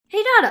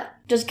Hey Dada,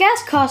 does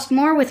gas cost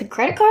more with a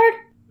credit card?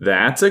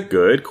 That's a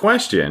good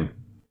question.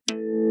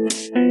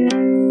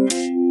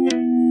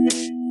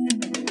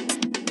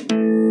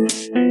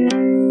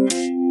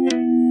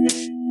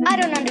 I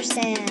don't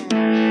understand.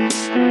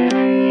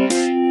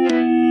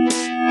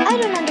 I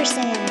don't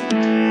understand.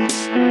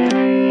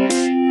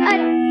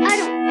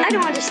 I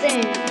don't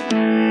understand.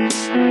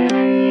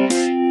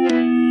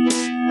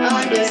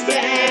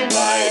 Understand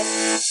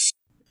life.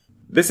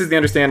 This is the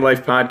Understand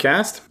Life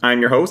podcast.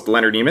 I'm your host,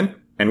 Leonard Neiman,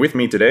 and with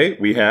me today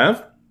we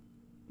have...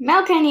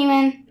 Malachi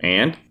Neiman.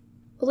 And...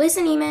 Alyssa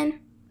Neiman.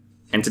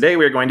 And today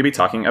we are going to be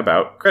talking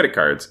about credit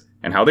cards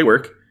and how they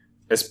work,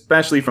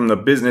 especially from the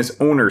business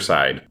owner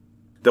side.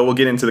 Though we'll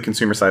get into the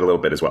consumer side a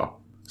little bit as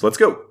well. So let's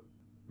go.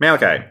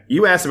 Malachi,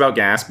 you asked about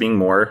gas being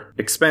more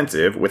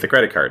expensive with a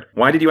credit card.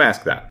 Why did you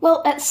ask that?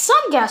 Well, at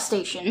some gas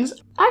stations,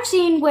 I've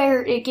seen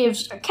where it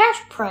gives a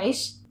cash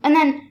price and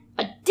then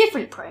a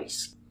different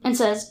price and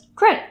says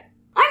credit.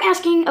 I'm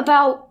asking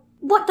about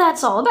what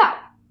that's all about.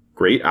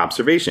 Great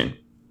observation.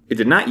 It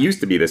did not used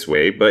to be this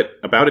way, but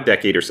about a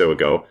decade or so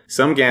ago,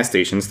 some gas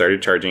stations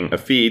started charging a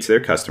fee to their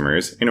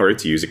customers in order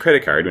to use a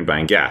credit card when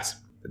buying gas.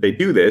 They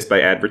do this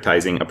by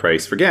advertising a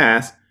price for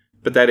gas,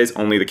 but that is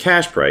only the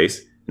cash price,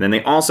 and then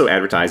they also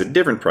advertise a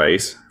different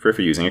price for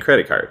using a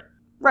credit card.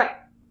 Right.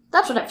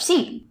 That's what I've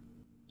seen.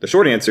 The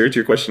short answer to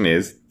your question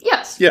is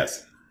Yes.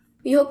 yes.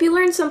 We hope you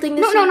learned something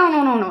this week.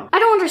 No. I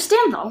don't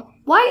understand, though.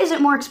 Why is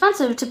it more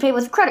expensive to pay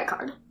with a credit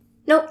card?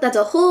 Nope, that's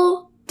a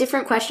whole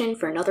different question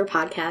for another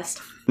podcast.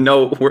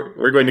 No,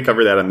 we're going to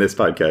cover that on this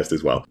podcast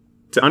as well.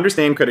 To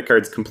understand credit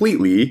cards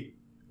completely,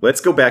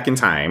 let's go back in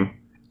time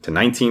to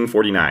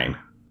 1949.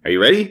 Are you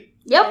ready?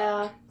 Yep.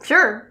 Yeah.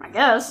 Sure, I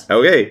guess.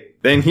 Okay,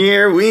 then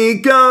here we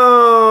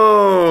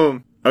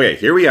go! Okay,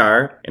 here we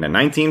are in a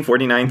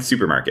 1949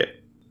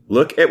 supermarket.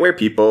 Look at where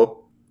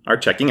people are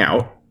checking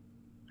out.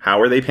 How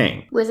are they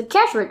paying? With a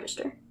cash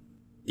register.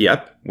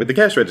 Yep, with the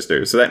cash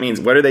register. So that means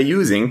what are they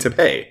using to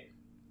pay?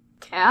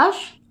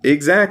 Cash?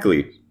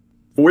 Exactly.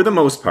 For the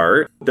most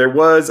part, there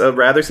was a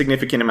rather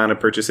significant amount of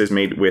purchases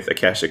made with a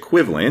cash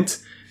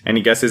equivalent.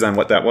 Any guesses on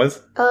what that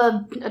was?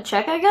 A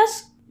check, I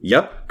guess?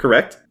 Yep,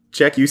 correct.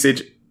 Check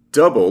usage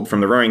doubled from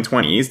the Roaring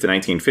 '20s to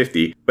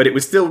 1950, but it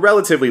was still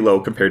relatively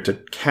low compared to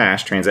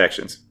cash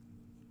transactions.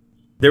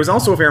 There was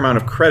also a fair amount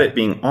of credit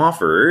being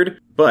offered,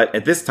 but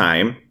at this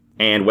time,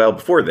 and well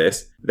before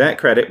this, that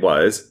credit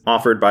was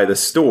offered by the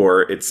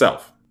store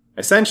itself.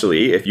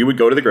 Essentially, if you would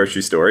go to the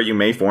grocery store, you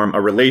may form a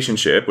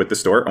relationship with the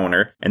store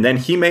owner, and then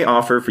he may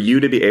offer for you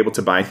to be able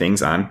to buy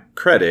things on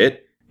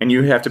credit, and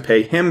you have to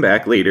pay him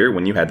back later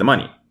when you had the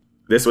money.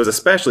 This was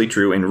especially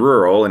true in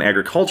rural and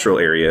agricultural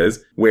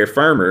areas where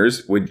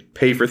farmers would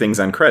pay for things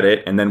on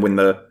credit, and then when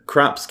the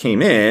crops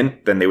came in,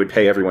 then they would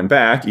pay everyone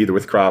back, either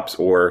with crops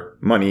or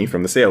money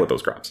from the sale of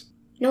those crops.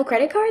 No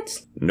credit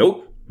cards?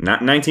 Nope,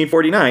 not in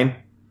 1949.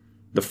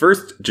 The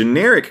first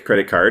generic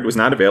credit card was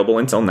not available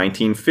until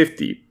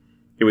 1950.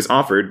 It was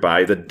offered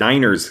by the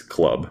Diners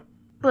Club.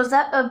 Was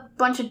that a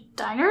bunch of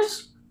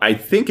diners? I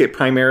think it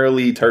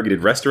primarily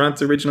targeted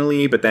restaurants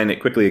originally, but then it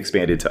quickly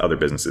expanded to other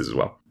businesses as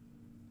well.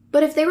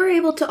 But if they were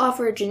able to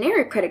offer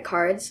generic credit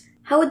cards,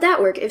 how would that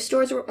work if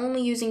stores were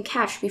only using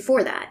cash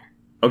before that?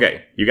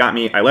 Okay, you got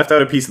me. I left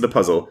out a piece of the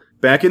puzzle.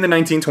 Back in the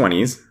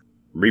 1920s,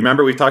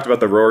 remember we've talked about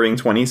the Roaring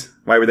 '20s?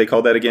 Why were they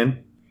called that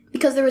again?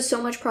 Because there was so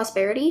much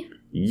prosperity?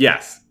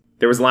 Yes.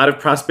 There was a lot of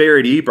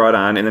prosperity brought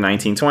on in the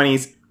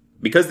 1920s.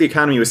 Because the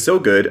economy was so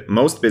good,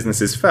 most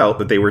businesses felt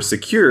that they were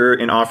secure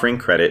in offering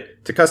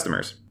credit to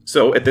customers.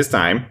 So at this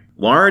time,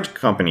 large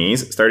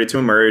companies started to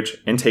emerge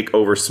and take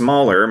over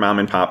smaller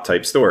mom-and-pop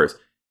type stores.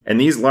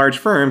 And these large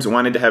firms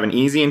wanted to have an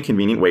easy and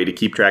convenient way to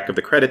keep track of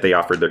the credit they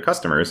offered their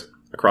customers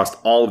across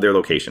all of their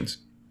locations.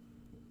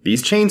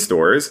 These chain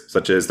stores,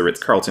 such as the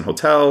Ritz-Carlton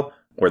Hotel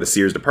or the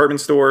Sears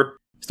department store,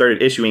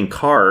 started issuing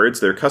cards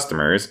to their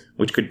customers,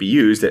 which could be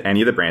used at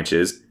any of the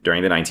branches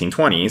during the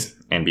 1920s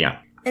and beyond.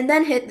 And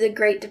then hit the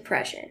Great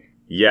Depression.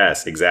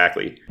 Yes,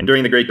 exactly. And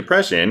during the Great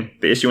Depression,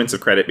 the issuance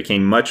of credit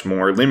became much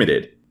more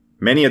limited.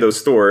 Many of those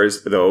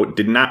stores, though,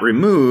 did not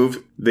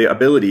remove the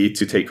ability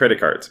to take credit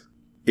cards.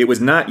 It was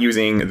not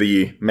using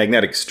the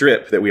magnetic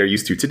strip that we are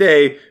used to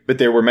today, but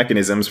there were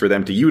mechanisms for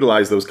them to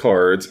utilize those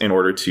cards in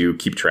order to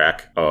keep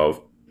track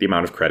of the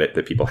amount of credit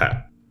that people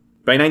had.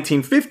 By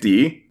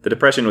 1950, the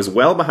Depression was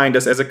well behind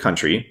us as a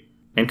country,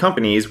 and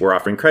companies were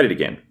offering credit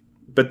again.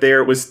 But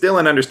there was still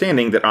an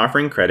understanding that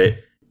offering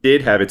credit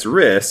did have its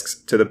risks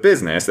to the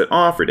business that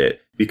offered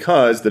it,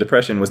 because the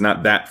Depression was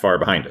not that far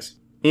behind us.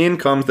 In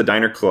comes the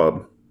Diner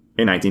Club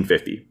in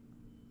 1950.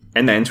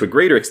 And then, to a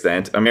greater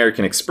extent,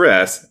 American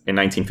Express in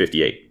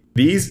 1958.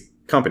 These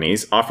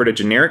companies offered a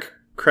generic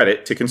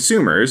credit to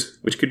consumers,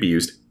 which could be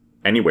used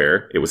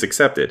anywhere it was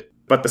accepted.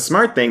 But the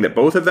smart thing that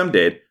both of them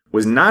did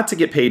was not to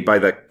get paid by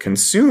the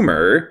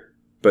consumer,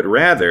 but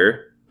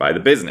rather by the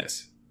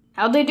business.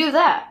 How'd they do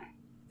that?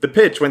 The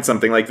pitch went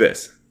something like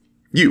this.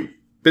 You,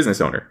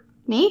 business owner.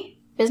 Me?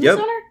 Business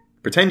owner?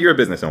 Pretend you're a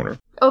business owner.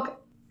 Okay.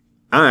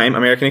 I'm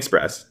American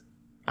Express.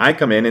 I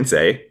come in and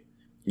say,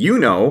 you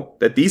know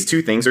that these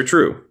two things are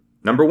true.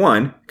 Number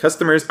 1,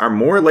 customers are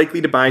more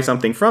likely to buy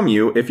something from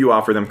you if you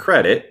offer them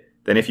credit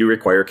than if you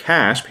require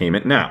cash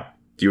payment now.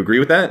 Do you agree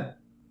with that?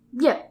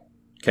 Yeah.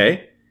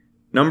 Okay.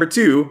 Number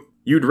 2,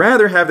 you'd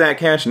rather have that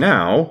cash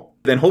now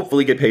than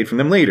hopefully get paid from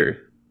them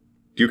later.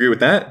 Do you agree with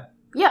that?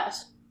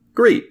 Yes.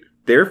 Great.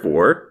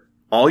 Therefore,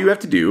 all you have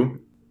to do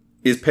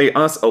is pay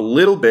us a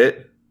little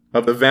bit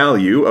of the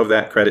value of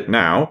that credit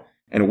now,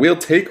 and we'll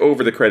take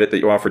over the credit that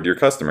you offered your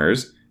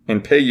customers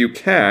and pay you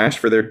cash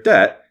for their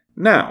debt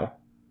now.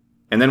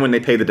 And then when they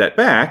pay the debt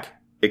back,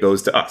 it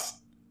goes to us.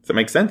 Does that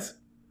make sense?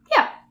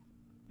 Yeah.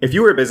 If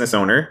you were a business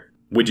owner,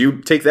 would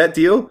you take that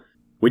deal?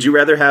 Would you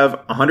rather have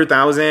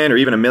 $100,000 or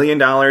even $1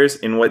 million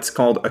in what's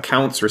called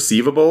accounts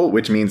receivable,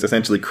 which means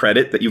essentially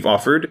credit that you've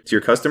offered to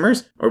your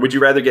customers? Or would you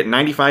rather get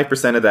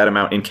 95% of that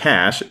amount in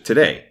cash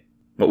today?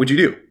 What would you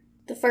do?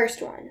 The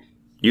first one.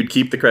 You'd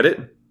keep the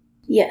credit?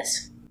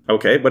 Yes.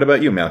 Okay, what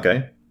about you,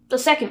 Malachi? The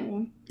second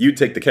one. You'd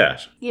take the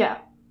cash. Yeah.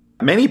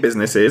 Many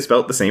businesses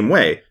felt the same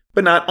way,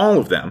 but not all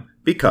of them,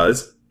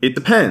 because it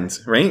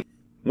depends, right?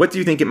 What do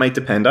you think it might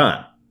depend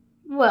on?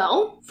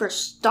 Well, for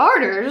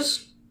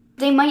starters,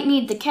 they might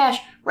need the cash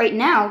right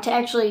now to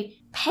actually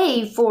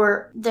pay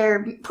for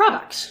their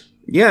products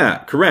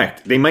Yeah,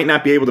 correct. They might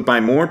not be able to buy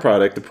more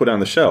product to put on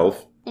the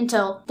shelf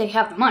until they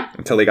have the money.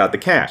 until they got the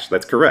cash.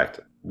 That's correct.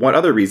 What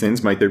other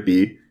reasons might there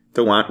be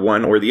to want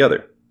one or the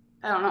other?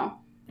 I don't know.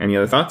 Any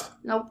other thoughts?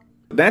 Nope.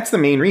 That's the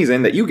main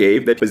reason that you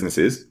gave that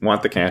businesses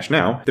want the cash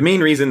now. The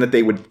main reason that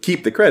they would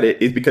keep the credit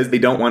is because they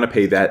don't want to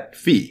pay that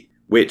fee,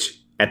 which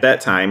at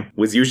that time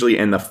was usually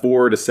in the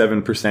 4 to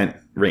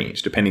 7%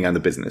 range, depending on the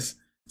business.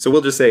 So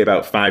we'll just say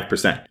about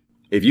 5%.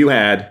 If you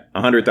had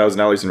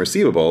 $100,000 in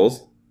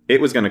receivables, it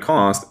was going to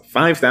cost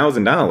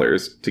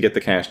 $5,000 to get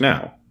the cash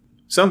now.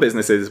 Some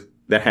businesses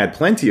that had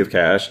plenty of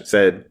cash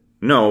said,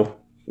 no,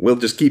 we'll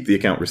just keep the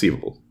account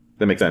receivable.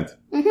 That makes sense?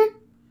 Mm-hmm.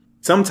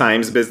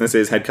 Sometimes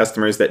businesses had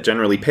customers that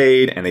generally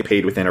paid, and they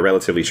paid within a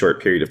relatively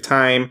short period of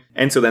time,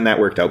 and so then that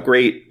worked out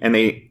great, and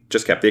they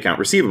just kept the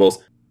account receivables.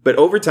 But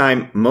over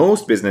time,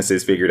 most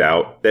businesses figured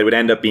out that it would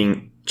end up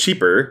being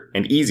cheaper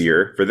and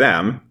easier for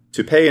them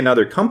to pay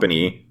another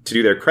company to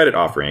do their credit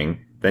offering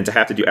than to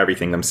have to do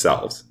everything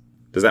themselves.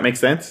 Does that make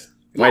sense?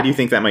 Yeah. Why do you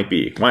think that might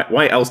be?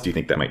 Why else do you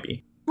think that might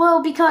be?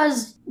 Well,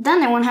 because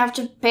then they won't have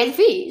to pay the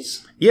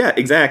fees. Yeah,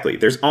 exactly.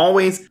 There's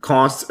always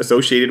costs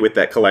associated with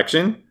that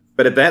collection.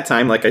 But at that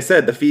time, like I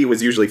said, the fee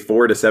was usually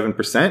 4 to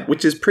 7%,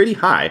 which is pretty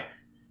high.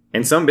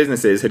 And some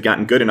businesses had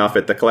gotten good enough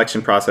at the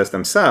collection process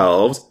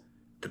themselves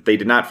that they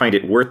did not find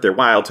it worth their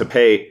while to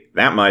pay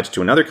that much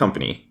to another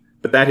company.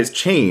 But that has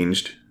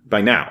changed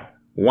by now.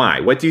 Why?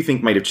 What do you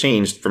think might have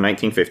changed from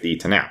 1950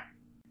 to now?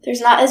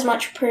 There's not as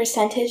much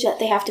percentage that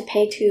they have to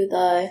pay to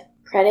the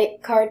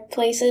credit card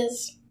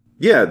places.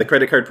 Yeah, the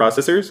credit card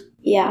processors?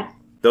 Yeah.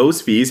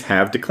 Those fees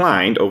have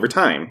declined over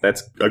time.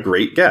 That's a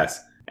great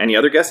guess. Any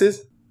other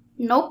guesses?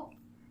 Nope.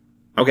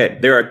 Okay,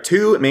 there are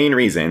two main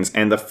reasons,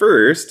 and the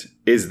first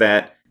is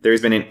that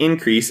there's been an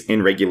increase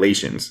in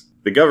regulations.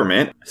 The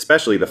government,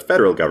 especially the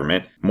federal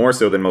government, more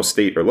so than most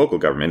state or local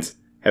governments,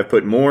 have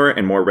put more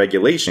and more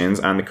regulations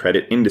on the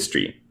credit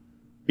industry.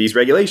 These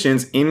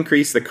regulations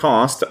increase the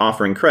cost to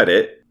offering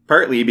credit,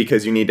 partly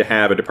because you need to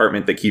have a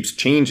department that keeps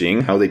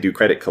changing how they do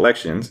credit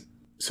collections.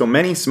 So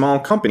many small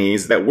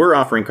companies that were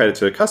offering credit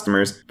to their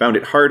customers found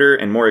it harder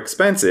and more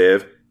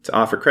expensive to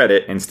offer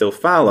credit and still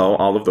follow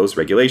all of those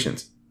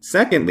regulations.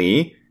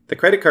 Secondly, the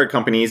credit card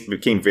companies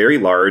became very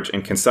large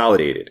and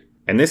consolidated,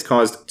 and this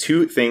caused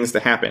two things to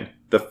happen.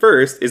 The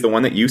first is the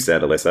one that you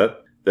said, Alyssa.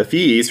 The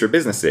fees for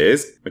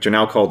businesses, which are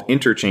now called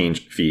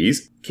interchange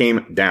fees,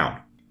 came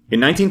down. In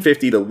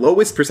 1950, the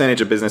lowest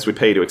percentage a business would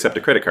pay to accept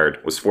a credit card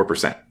was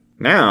 4%.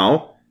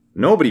 Now,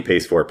 nobody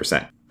pays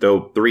 4%,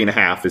 though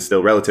 3.5% is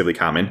still relatively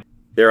common.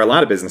 There are a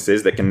lot of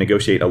businesses that can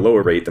negotiate a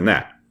lower rate than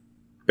that.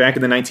 Back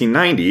in the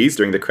 1990s,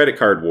 during the credit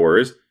card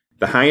wars,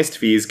 the highest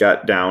fees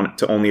got down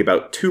to only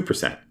about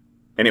 2%.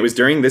 And it was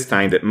during this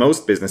time that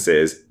most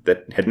businesses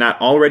that had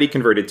not already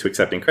converted to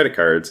accepting credit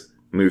cards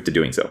moved to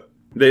doing so.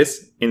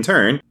 This, in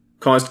turn,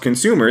 caused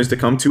consumers to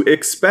come to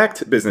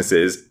expect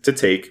businesses to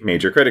take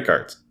major credit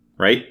cards,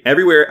 right?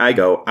 Everywhere I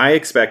go, I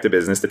expect a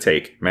business to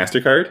take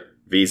MasterCard,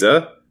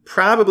 Visa,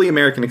 probably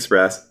American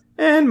Express,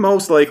 and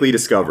most likely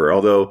Discover,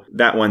 although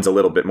that one's a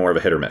little bit more of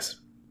a hit or miss.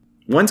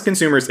 Once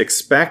consumers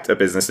expect a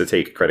business to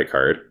take a credit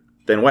card,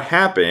 then what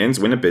happens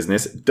when a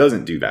business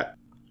doesn't do that?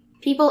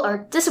 People are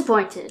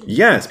disappointed.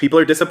 Yes, people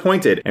are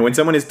disappointed. And when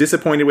someone is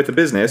disappointed with a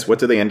business, what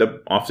do they end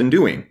up often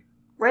doing?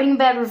 Writing a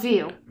bad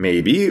review.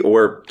 Maybe,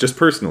 or just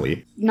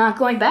personally. Not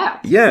going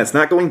back. Yes,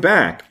 not going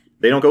back.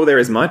 They don't go there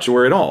as much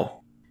or at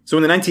all. So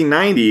in the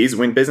 1990s,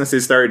 when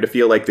businesses started to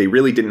feel like they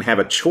really didn't have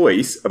a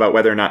choice about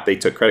whether or not they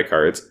took credit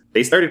cards,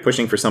 they started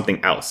pushing for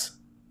something else.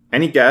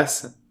 Any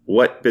guess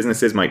what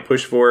businesses might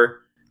push for?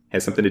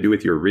 Has something to do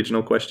with your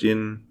original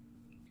question?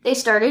 They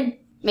started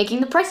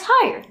making the price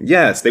higher.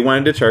 Yes, they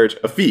wanted to charge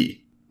a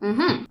fee.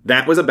 Mm-hmm.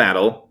 That was a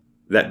battle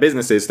that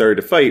businesses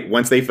started to fight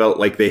once they felt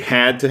like they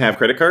had to have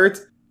credit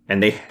cards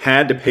and they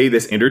had to pay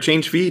this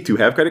interchange fee to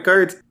have credit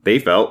cards. They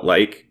felt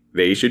like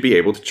they should be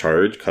able to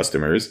charge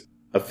customers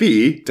a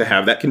fee to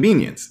have that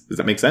convenience. Does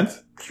that make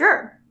sense?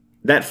 Sure.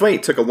 That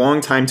fight took a long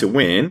time to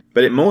win,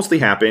 but it mostly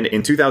happened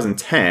in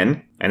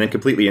 2010 and then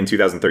completely in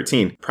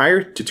 2013.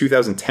 Prior to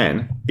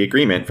 2010, the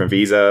agreement from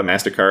Visa,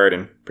 MasterCard,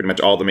 and pretty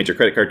much all the major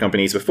credit card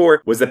companies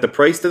before was that the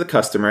price to the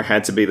customer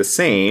had to be the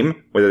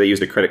same whether they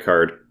used a credit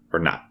card or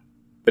not.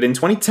 But in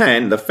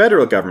 2010, the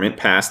federal government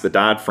passed the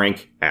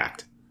Dodd-Frank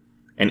Act.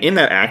 And in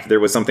that act, there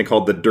was something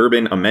called the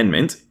Durbin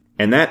Amendment,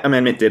 and that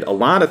amendment did a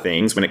lot of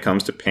things when it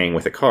comes to paying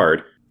with a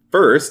card.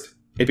 First,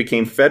 it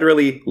became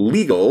federally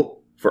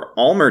legal for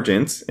all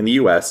merchants in the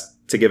US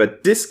to give a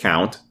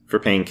discount for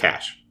paying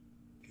cash.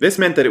 This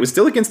meant that it was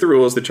still against the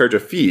rules to charge a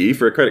fee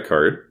for a credit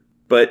card,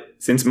 but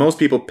since most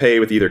people pay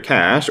with either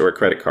cash or a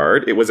credit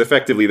card, it was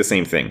effectively the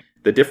same thing.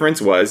 The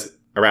difference was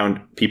around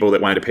people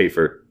that wanted to pay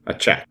for a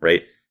check,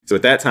 right? So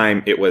at that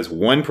time, it was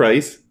one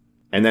price,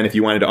 and then if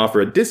you wanted to offer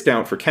a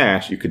discount for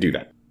cash, you could do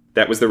that.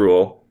 That was the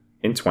rule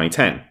in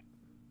 2010.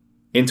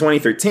 In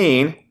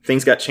 2013,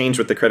 things got changed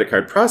with the credit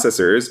card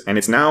processors, and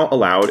it's now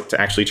allowed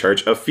to actually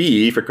charge a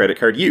fee for credit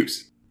card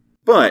use.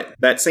 But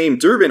that same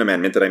Durbin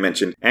Amendment that I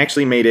mentioned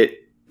actually made it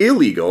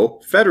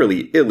illegal,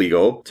 federally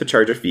illegal, to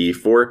charge a fee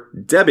for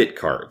debit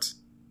cards.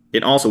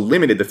 It also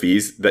limited the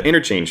fees, the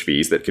interchange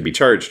fees that could be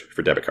charged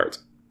for debit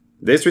cards.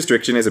 This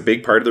restriction is a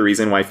big part of the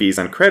reason why fees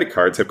on credit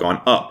cards have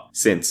gone up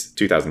since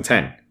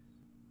 2010.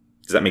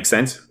 Does that make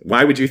sense?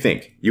 Why would you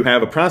think? You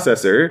have a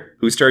processor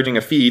who's charging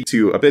a fee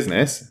to a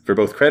business for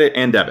both credit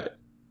and debit.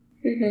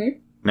 Mm-hmm.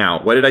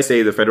 Now, what did I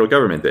say the federal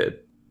government did?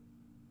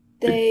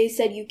 They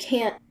said you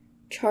can't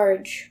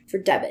charge for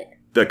debit.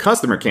 The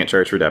customer can't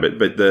charge for debit,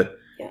 but the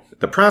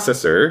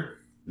processor,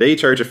 they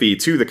charge a fee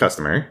to the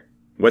customer.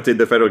 What did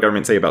the federal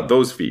government say about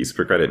those fees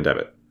for credit and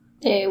debit?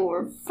 They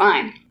were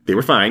fine. They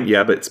were fine,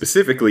 yeah, but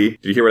specifically,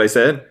 did you hear what I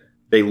said?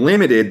 They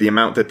limited the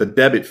amount that the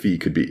debit fee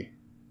could be.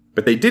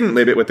 But they didn't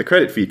limit what the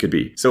credit fee could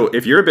be. So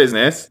if you're a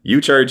business,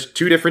 you charge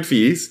two different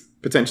fees,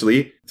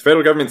 potentially. The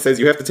federal government says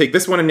you have to take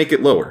this one and make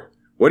it lower.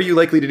 What are you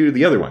likely to do to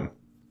the other one?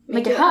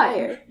 Make it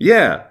higher.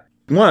 Yeah.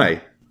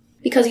 Why?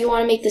 Because you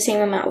want to make the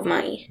same amount of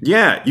money.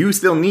 Yeah, you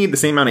still need the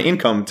same amount of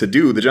income to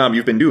do the job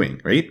you've been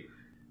doing, right?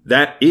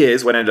 That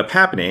is what ended up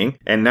happening.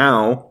 And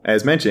now,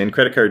 as mentioned,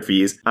 credit card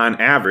fees on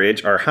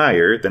average are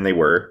higher than they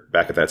were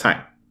back at that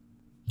time.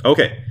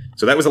 Okay,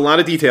 so that was a lot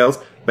of details.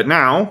 But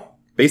now,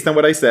 based on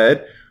what I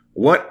said,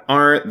 what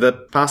are the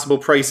possible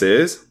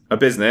prices a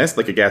business,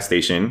 like a gas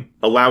station,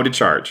 allowed to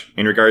charge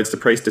in regards to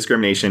price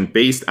discrimination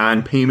based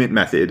on payment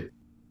method?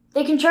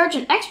 They can charge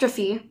an extra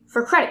fee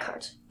for credit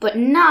cards, but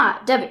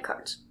not debit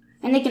cards.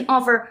 And they can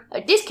offer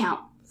a discount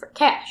for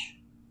cash.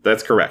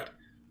 That's correct.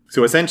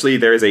 So essentially,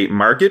 there is a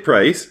market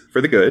price for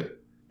the good.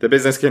 The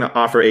business can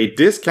offer a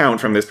discount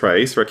from this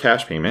price for a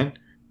cash payment,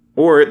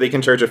 or they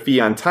can charge a fee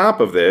on top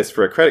of this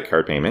for a credit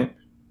card payment,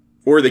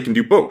 or they can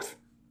do both.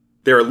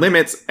 There are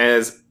limits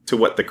as to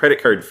what the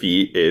credit card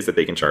fee is that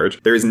they can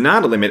charge. There is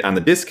not a limit on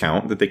the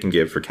discount that they can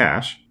give for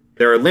cash.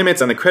 There are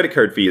limits on the credit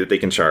card fee that they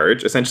can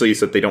charge, essentially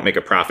so that they don't make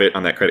a profit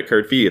on that credit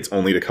card fee. It's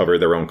only to cover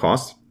their own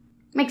costs.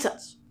 Makes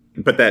sense.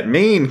 But that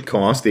main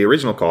cost, the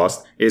original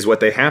cost, is what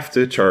they have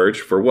to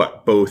charge for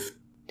what? Both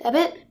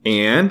Debit,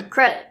 and?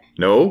 credit,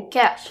 No.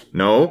 cash,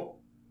 No.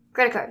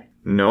 credit card.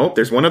 No.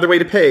 There's one other way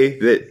to pay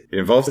that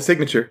involves a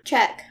signature.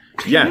 Check.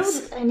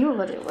 Yes. I knew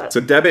what it was. So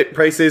debit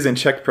prices and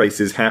check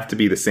prices have to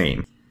be the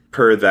same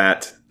per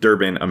that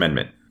Durbin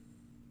Amendment.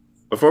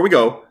 Before we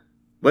go,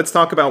 let's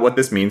talk about what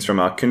this means from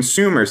a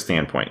consumer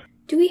standpoint.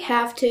 Do we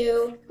have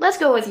to? Let's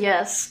go with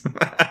yes.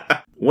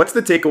 What's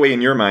the takeaway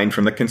in your mind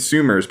from the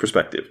consumer's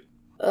perspective?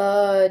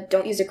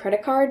 Don't use a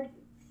credit card?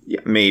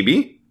 Yeah,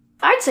 maybe.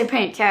 I'd say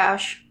paying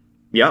cash.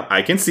 Yeah,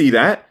 I can see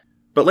that.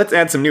 But let's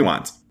add some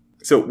nuance.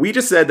 So we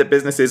just said that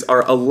businesses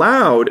are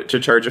allowed to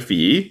charge a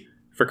fee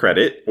for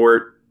credit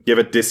or give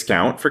a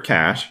discount for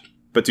cash,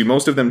 but do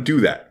most of them do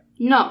that?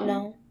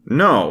 No.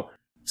 No.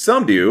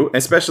 Some do,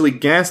 especially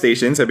gas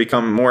stations have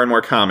become more and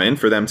more common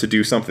for them to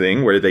do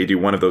something where they do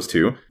one of those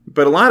two,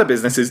 but a lot of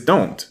businesses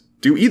don't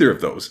do either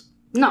of those,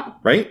 No.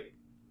 right?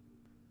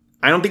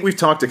 I don't think we've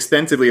talked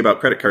extensively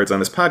about credit cards on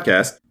this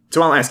podcast,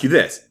 so I'll ask you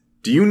this.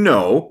 Do you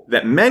know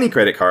that many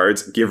credit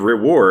cards give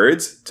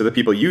rewards to the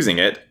people using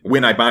it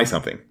when I buy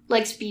something?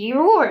 Like Speedy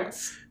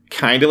Rewards.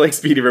 Kind of like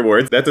Speedy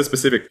Rewards. That's a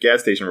specific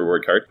gas station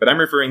reward card, but I'm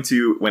referring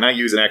to when I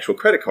use an actual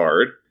credit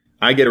card,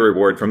 I get a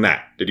reward from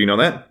that. Did you know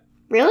that?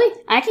 Really?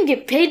 I can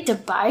get paid to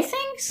buy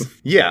things?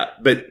 Yeah,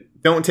 but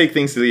don't take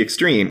things to the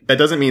extreme. That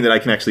doesn't mean that I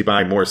can actually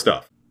buy more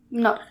stuff.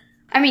 No.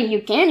 I mean,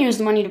 you can use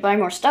the money to buy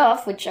more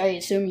stuff, which I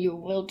assume you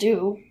will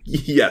do.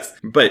 Yes,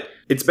 but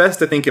it's best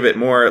to think of it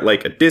more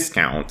like a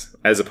discount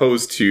as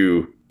opposed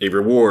to a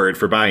reward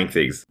for buying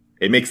things.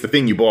 It makes the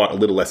thing you bought a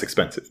little less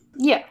expensive.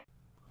 Yeah.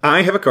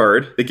 I have a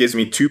card that gives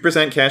me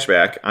 2% cash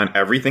back on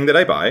everything that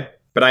I buy,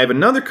 but I have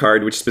another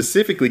card which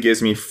specifically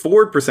gives me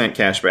 4%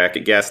 cash back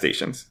at gas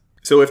stations.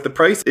 So if the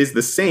price is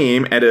the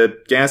same at a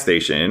gas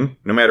station,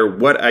 no matter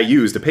what I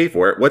use to pay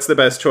for it, what's the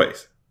best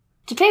choice?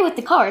 To pay with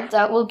the card,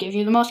 that will give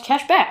you the most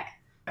cash back.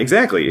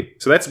 Exactly.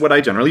 So that's what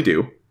I generally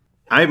do.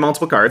 I have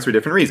multiple cards for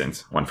different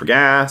reasons. One for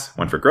gas,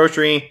 one for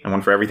grocery, and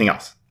one for everything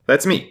else.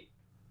 That's me.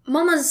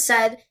 Mama's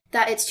said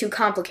that it's too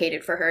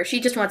complicated for her. She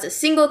just wants a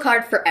single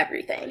card for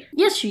everything.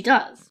 Yes, she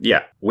does.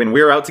 Yeah. When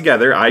we're out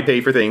together, I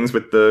pay for things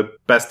with the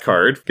best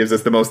card, gives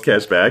us the most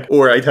cash back,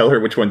 or I tell her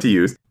which one to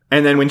use.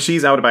 And then when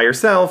she's out by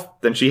herself,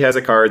 then she has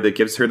a card that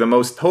gives her the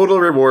most total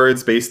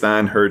rewards based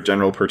on her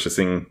general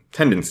purchasing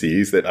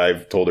tendencies that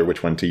I've told her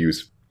which one to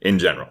use in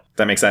general. Does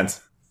that make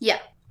sense? Yeah.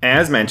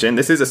 As mentioned,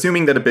 this is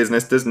assuming that a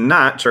business does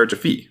not charge a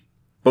fee.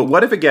 But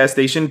what if a gas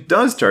station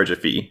does charge a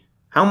fee?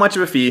 How much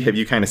of a fee have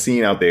you kind of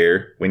seen out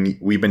there when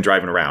we've been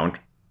driving around?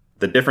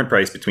 The different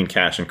price between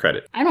cash and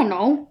credit. I don't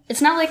know.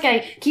 It's not like I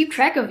keep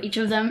track of each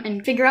of them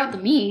and figure out the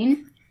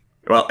mean.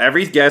 Well,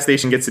 every gas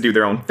station gets to do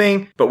their own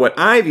thing, but what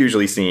I've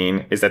usually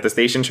seen is that the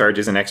station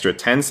charges an extra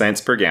 10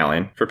 cents per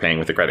gallon for paying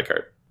with a credit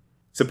card.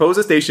 Suppose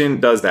a station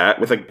does that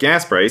with a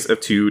gas price of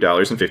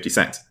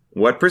 $2.50.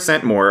 What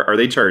percent more are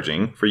they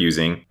charging for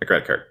using a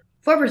credit card?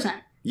 4%.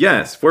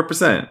 Yes,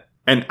 4%.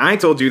 And I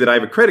told you that I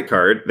have a credit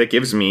card that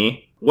gives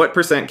me what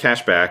percent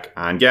cash back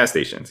on gas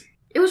stations?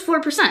 It was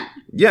 4%.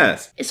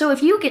 Yes. So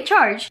if you get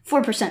charged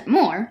 4%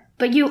 more,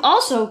 but you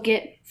also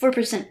get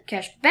 4%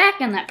 cash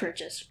back on that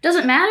purchase, does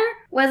it matter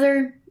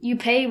whether you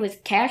pay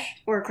with cash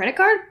or a credit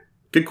card?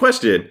 Good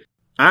question.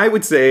 I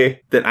would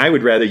say that I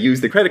would rather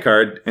use the credit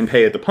card and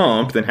pay at the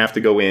pump than have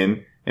to go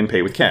in and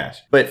pay with cash.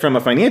 But from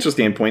a financial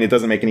standpoint, it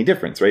doesn't make any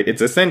difference, right?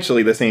 It's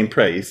essentially the same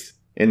price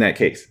in that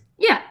case.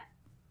 Yeah.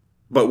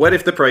 But what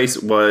if the price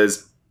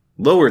was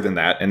lower than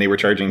that and they were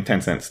charging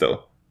 10 cents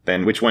still?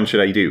 Then which one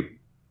should I do?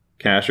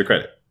 Cash or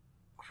credit?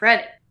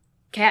 Credit.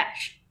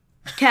 Cash.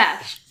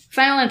 Cash.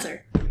 Final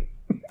answer.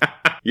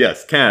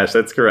 Yes, cash,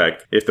 that's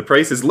correct. If the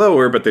price is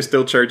lower, but they're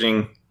still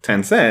charging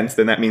 10 cents,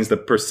 then that means the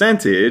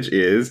percentage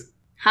is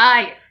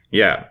Higher.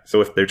 yeah.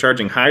 So if they're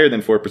charging higher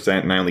than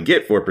 4% and I only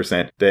get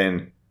 4%,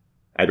 then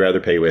I'd rather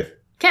pay with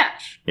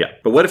Cash. yeah.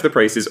 But what if the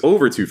price is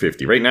over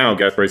 $2.50? Right now,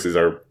 gas prices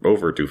are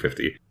over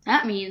 $2.50.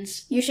 That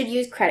means You should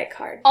use credit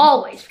card.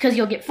 always, because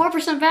you'll get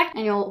 4% back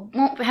and you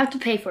won't have to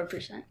pay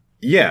 4%.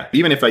 Yeah,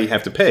 even if I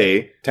have to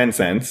pay 10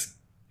 cents,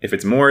 if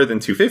it's more than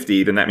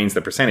 $2.50, then that means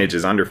the percentage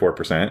is under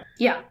 4%,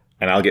 Yeah.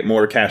 and I'll get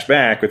more cash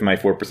back with my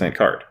 4%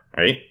 card,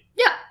 right?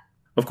 Yeah.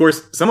 Of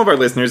course, some of our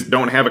listeners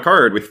don't have a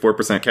card with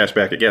 4% cash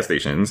back at gas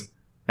stations,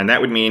 and that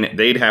would mean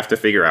they'd have to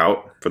figure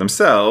out for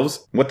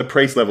themselves what the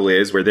price level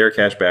is where their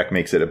cash back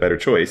makes it a better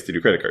choice to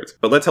do credit cards.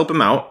 But let's help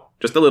them out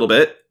just a little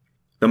bit.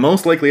 The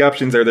most likely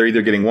options are they're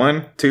either getting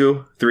 1,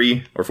 2,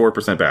 3, or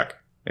 4% back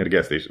at a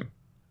gas station.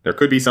 There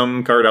could be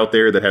some card out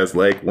there that has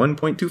like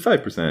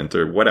 1.25%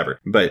 or whatever,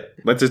 but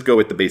let's just go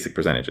with the basic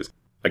percentages.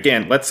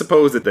 Again, let's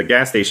suppose that the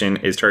gas station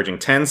is charging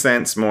 10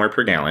 cents more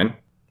per gallon.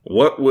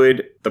 What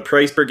would the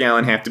price per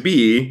gallon have to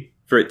be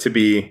for it to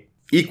be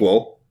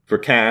equal for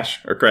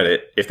cash or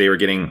credit if they were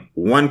getting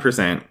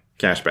 1%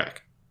 cash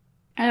back?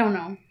 I don't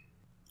know.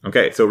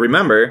 Okay, so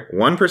remember,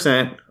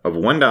 1% of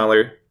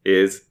 $1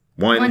 is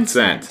 1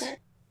 cent.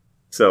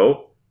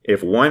 So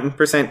if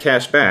 1%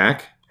 cash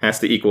back has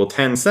to equal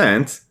 10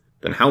 cents,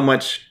 then how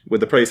much would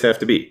the price have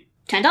to be?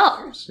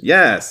 $10.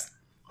 Yes.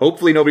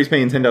 Hopefully nobody's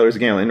paying $10 a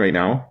gallon right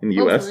now in the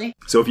US. Hopefully.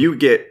 So if you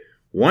get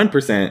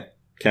 1%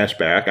 cash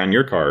back on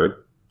your card,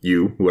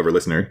 you, whoever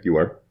listener you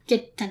are,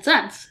 Get 10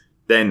 cents.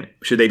 then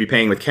should they be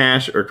paying with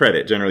cash or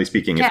credit, generally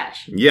speaking?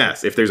 Cash.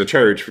 Yes. If there's a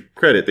charge for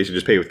credit, they should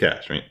just pay with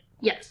cash, right?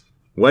 Yes.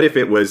 What if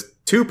it was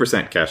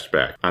 2% cash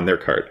back on their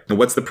card? And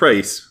what's the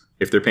price?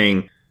 If they're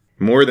paying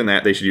more than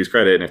that, they should use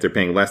credit. And if they're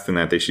paying less than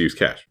that, they should use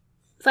cash.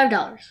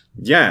 $5.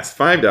 Yes,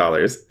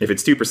 $5 if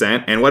it's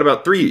 2%. And what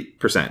about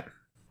 3%?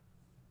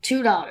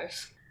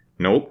 $2.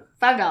 Nope.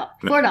 $5.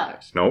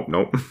 $4. Nope.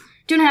 Nope.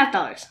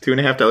 $2.50.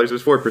 $2.50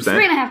 was 4%.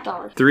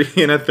 $3.50. 3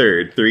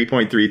 1/3,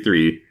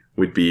 3.33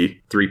 would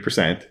be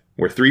 3%,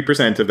 where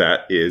 3% of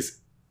that is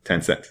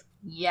 10 cents,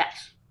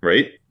 Yes.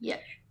 right? Yes.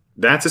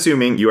 That's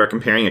assuming you are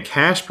comparing a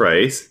cash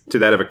price to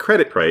that of a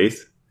credit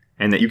price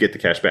and that you get the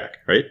cash back,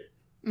 right?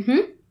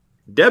 Mm-hmm.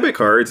 Debit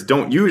cards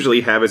don't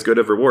usually have as good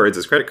of rewards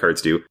as credit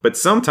cards do, but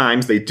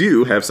sometimes they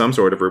do have some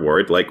sort of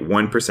reward, like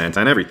 1%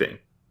 on everything.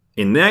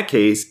 In that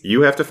case,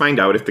 you have to find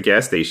out if the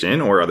gas station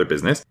or other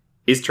business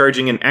is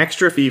charging an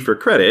extra fee for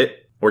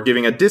credit or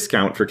giving a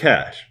discount for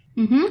cash,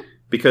 Mm-hmm.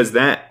 because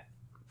that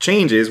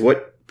changes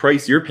what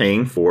price you're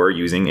paying for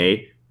using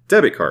a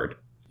debit card.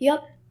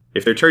 Yep.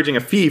 If they're charging a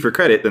fee for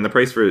credit, then the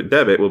price for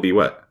debit will be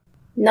what?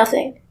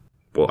 Nothing.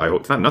 Well, I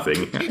hope it's not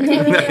nothing.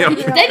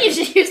 Then you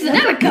should use the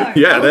debit card.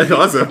 Yeah, that's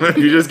awesome.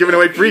 You're just giving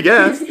away free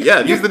gas. Yeah,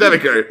 use the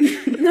debit card.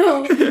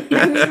 No,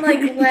 I mean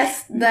like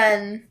less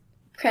than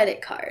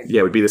credit card. Yeah,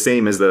 it would be the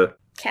same as the...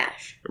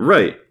 Cash.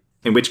 Right.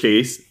 In which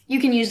case, You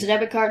can use the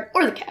debit card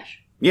or the cash.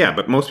 yeah,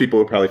 but most people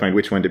will probably find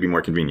which one to be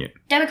more convenient.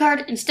 Debit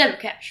card instead of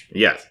cash.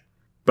 Yes.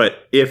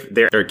 But if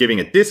they're giving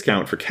a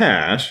discount for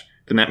cash,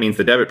 then that means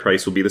the debit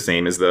price will be the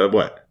same as the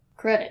what?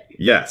 Credit.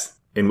 Yes.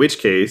 In which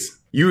case,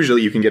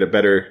 usually you can get a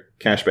better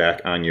cash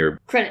back on your...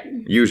 Credit.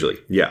 Usually,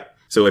 yeah.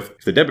 So if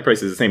the debit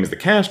price is the same as the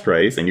cash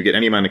price and you get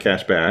any amount of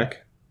cash back,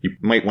 you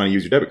might want to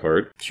use your debit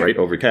card, Sure. right,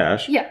 over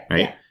cash. Yeah.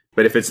 Right? Yeah.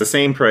 But if it's the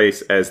same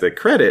price as the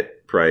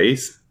credit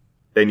price,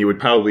 then you would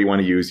probably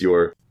want to use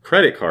your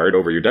credit card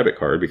over your debit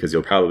card because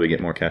you'll probably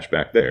get more cash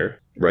back there,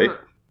 right?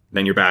 Sure.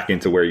 Then you're back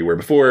into where you were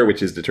before,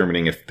 which is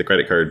determining if the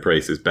credit card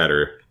price is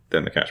better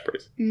than the cash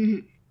price.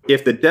 Mm-hmm.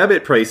 If the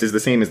debit price is the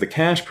same as the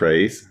cash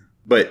price,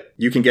 but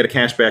you can get a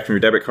cash back from your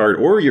debit card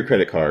or your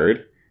credit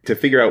card, to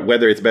figure out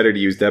whether it's better to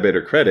use debit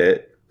or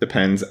credit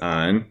depends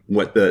on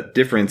what the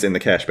difference in the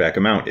cashback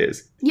amount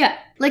is. Yeah,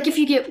 like if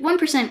you get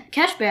 1%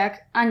 cash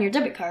back on your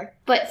debit card,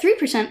 but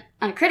 3%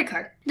 on a credit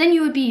card, then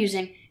you would be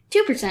using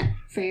 2%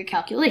 for your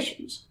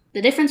calculations.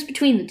 The difference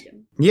between the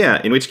two.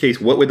 Yeah, in which case,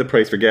 what would the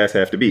price for gas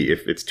have to be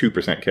if it's 2%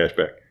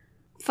 cashback?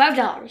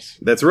 $5.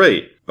 That's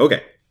right.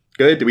 Okay,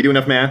 good. Did we do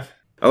enough math?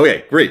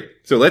 Okay, great.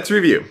 So let's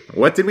review.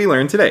 What did we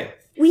learn today?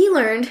 We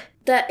learned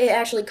that it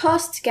actually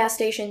costs gas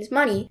stations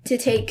money to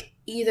take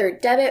either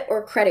debit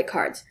or credit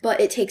cards,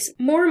 but it takes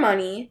more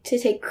money to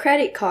take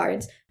credit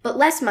cards, but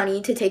less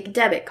money to take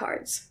debit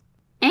cards.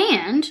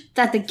 And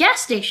that the gas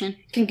station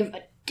can give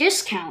a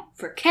discount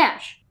for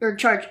cash or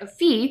charge a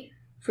fee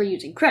for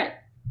using credit.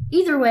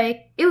 Either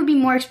way, it would be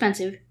more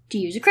expensive to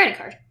use a credit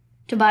card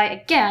to buy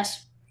a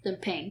gas than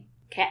paying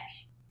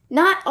cash.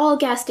 Not all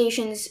gas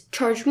stations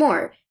charge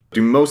more.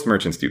 Do most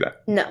merchants do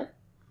that? No.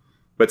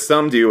 But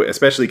some do,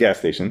 especially gas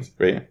stations,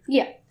 right?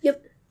 Yeah.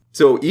 Yep.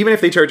 So even if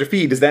they charge a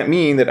fee, does that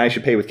mean that I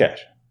should pay with cash?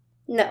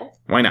 No.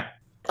 Why not?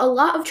 A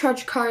lot of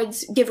charge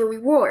cards give a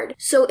reward,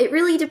 so it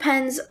really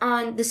depends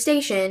on the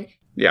station.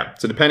 Yeah,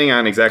 so depending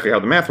on exactly how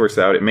the math works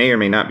out, it may or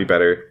may not be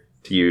better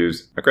to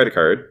use a credit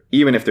card,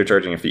 even if they're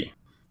charging a fee.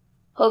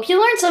 Hope you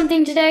learned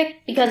something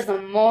today, because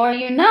the more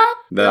you know,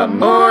 The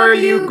more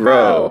you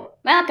grow.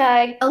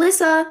 Malachi,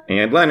 Alyssa,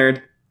 And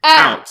Leonard,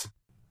 out.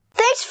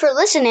 Thanks for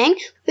listening.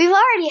 We've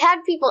already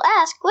had people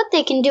ask what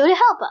they can do to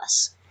help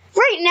us.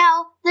 Right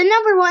now, the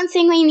number one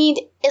thing we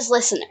need is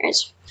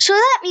listeners. So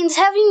that means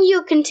having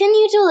you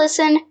continue to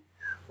listen,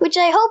 which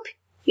I hope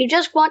you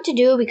just want to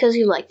do because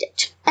you liked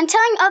it, and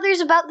telling others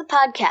about the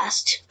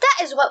podcast.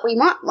 That is what we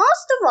want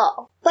most of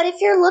all. But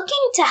if you're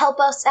looking to help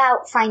us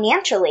out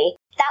financially,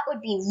 that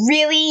would be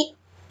really,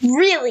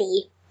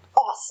 really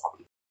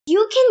awesome.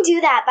 You can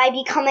do that by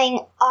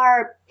becoming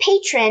our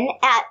patron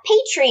at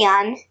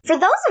Patreon. For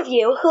those of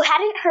you who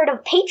hadn't heard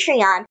of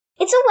Patreon,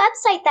 it's a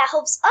website that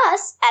helps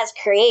us, as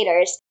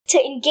creators, to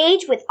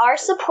engage with our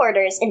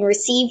supporters and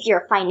receive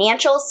your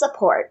financial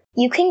support.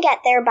 You can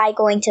get there by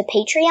going to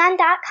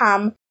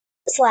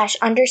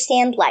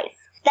patreon.com/understandlife.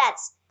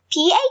 That's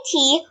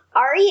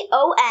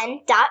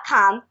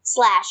patreon.com/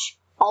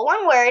 all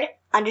one word,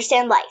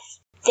 understand life.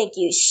 Thank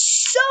you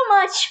so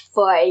much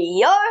for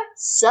your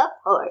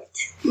support.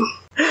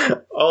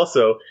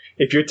 Also,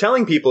 if you're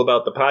telling people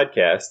about the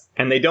podcast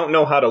and they don't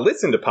know how to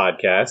listen to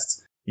podcasts,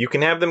 you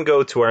can have them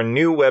go to our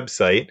new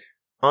website,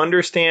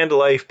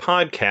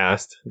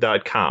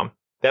 understandlifepodcast.com.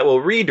 That will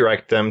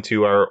redirect them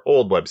to our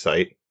old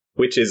website,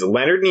 which is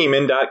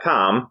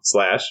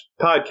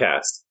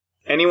leonardnieman.com/podcast.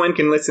 Anyone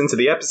can listen to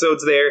the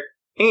episodes there,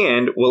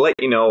 and we'll let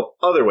you know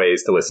other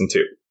ways to listen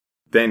to.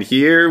 then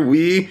here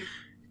we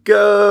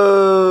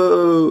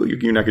go.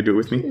 You're not going to do it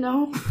with me?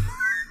 No.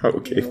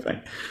 Okay,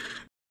 fine.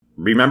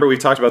 Remember we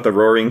talked about the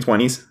Roaring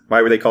 20s?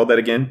 Why were they called that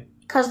again?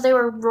 Because they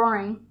were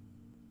roaring.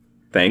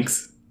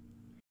 Thanks.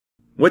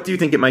 What do you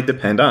think it might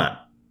depend on?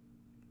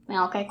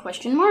 Malachi,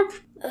 question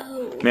mark?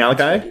 Oh.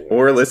 Malachi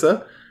or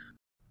Alyssa?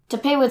 To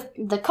pay with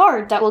the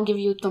card that will give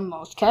you the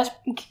most cash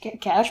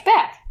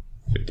back.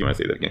 Do you want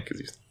to say that again? Because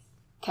you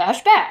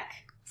Cash back.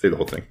 say the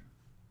whole thing.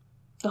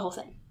 The whole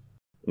thing.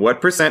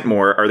 What %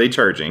 more are they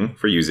charging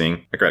for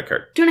using a credit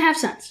card? 2.5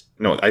 cents.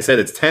 No, I said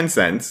it's 10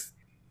 cents.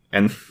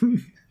 And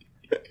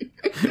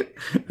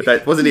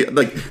that wasn't even,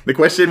 like, the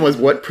question was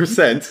what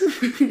percent?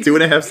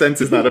 2.5 cents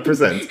is not a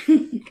percent.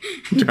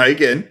 Try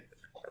again.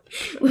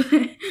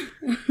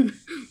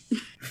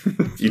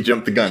 You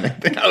jumped the gun.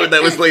 Oh,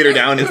 that was later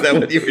down. Is that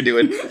what you were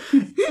doing?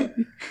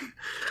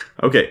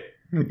 Okay.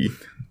 Do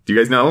you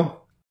guys know?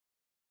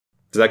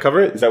 Does that cover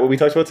it? Is that what we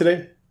talked about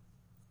today?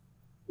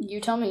 You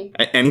tell me.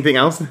 Anything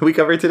else that we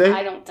covered today?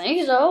 I don't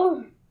think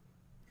so.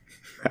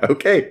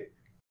 Okay.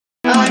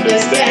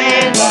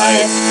 Understand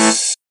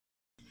life.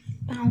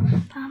 Bow,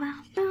 bow,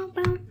 bow, bow,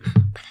 bow.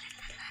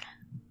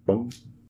 Boom.